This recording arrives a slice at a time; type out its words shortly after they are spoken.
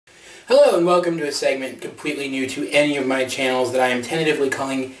Hello and welcome to a segment completely new to any of my channels that I am tentatively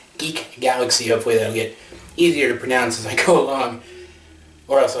calling Geek Galaxy. Hopefully that'll get easier to pronounce as I go along,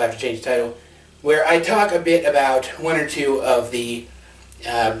 or else I'll have to change the title, where I talk a bit about one or two of the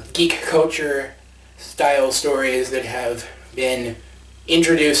geek culture style stories that have been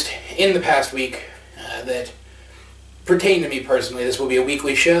introduced in the past week that pertain to me personally. This will be a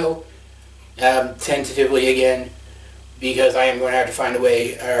weekly show, tentatively again, because I am going to have to find a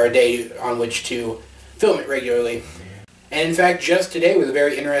way or a day on which to film it regularly. And in fact, just today was a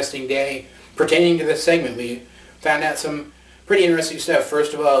very interesting day pertaining to this segment. We found out some pretty interesting stuff.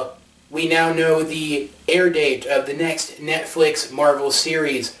 First of all, we now know the air date of the next Netflix Marvel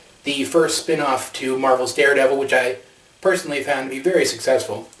series, the first spin-off to Marvel's Daredevil, which I personally found to be very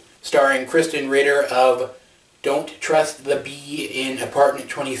successful, starring Kristen Ritter of Don't Trust the Bee in Apartment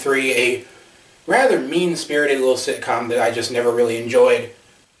 23, a rather mean-spirited little sitcom that I just never really enjoyed,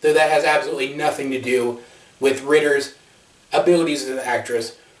 though that has absolutely nothing to do with Ritter's abilities as an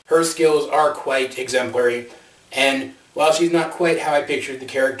actress. Her skills are quite exemplary, and while she's not quite how I pictured the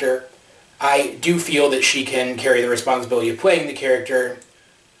character, I do feel that she can carry the responsibility of playing the character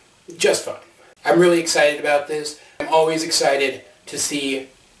just fine. I'm really excited about this. I'm always excited to see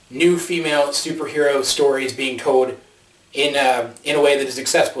new female superhero stories being told in a way that is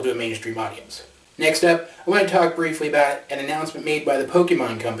accessible to a mainstream audience. Next up, I want to talk briefly about an announcement made by the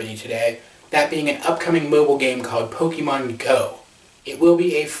Pokemon Company today, that being an upcoming mobile game called Pokemon Go. It will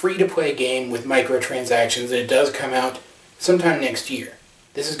be a free-to-play game with microtransactions, and it does come out sometime next year.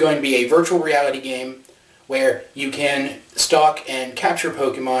 This is going to be a virtual reality game where you can stalk and capture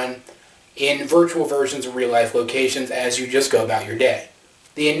Pokemon in virtual versions of real-life locations as you just go about your day.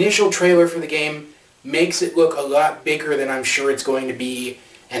 The initial trailer for the game makes it look a lot bigger than I'm sure it's going to be,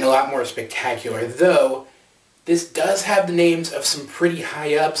 and a lot more spectacular, though this does have the names of some pretty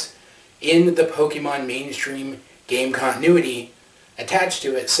high-ups in the Pokemon mainstream game continuity attached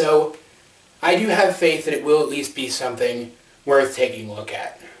to it, so I do have faith that it will at least be something worth taking a look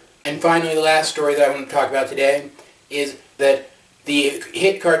at. And finally, the last story that I want to talk about today is that the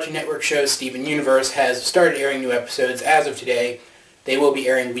hit Cartoon Network show Steven Universe has started airing new episodes as of today. They will be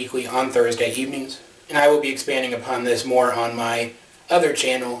airing weekly on Thursday evenings, and I will be expanding upon this more on my other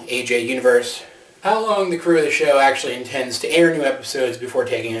channel, AJ Universe. How long the crew of the show actually intends to air new episodes before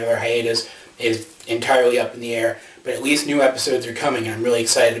taking another hiatus is entirely up in the air, but at least new episodes are coming and I'm really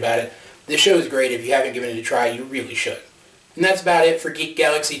excited about it. This show is great. If you haven't given it a try, you really should. And that's about it for Geek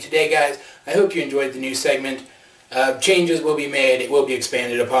Galaxy today, guys. I hope you enjoyed the new segment. Changes will be made, it will be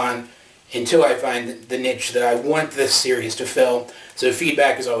expanded upon until I find the niche that I want this series to fill, so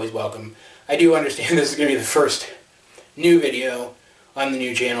feedback is always welcome. I do understand this is going to be the first new video on the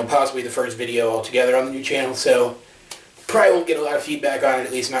new channel, possibly the first video altogether on the new channel, so probably won't get a lot of feedback on it,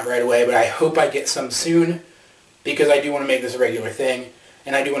 at least not right away, but I hope I get some soon, because I do want to make this a regular thing,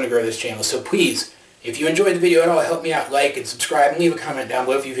 and I do want to grow this channel. So please, if you enjoyed the video at all, help me out, like and subscribe, and leave a comment down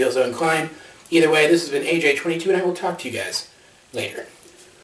below if you feel so inclined. Either way, this has been AJ22, and I will talk to you guys later.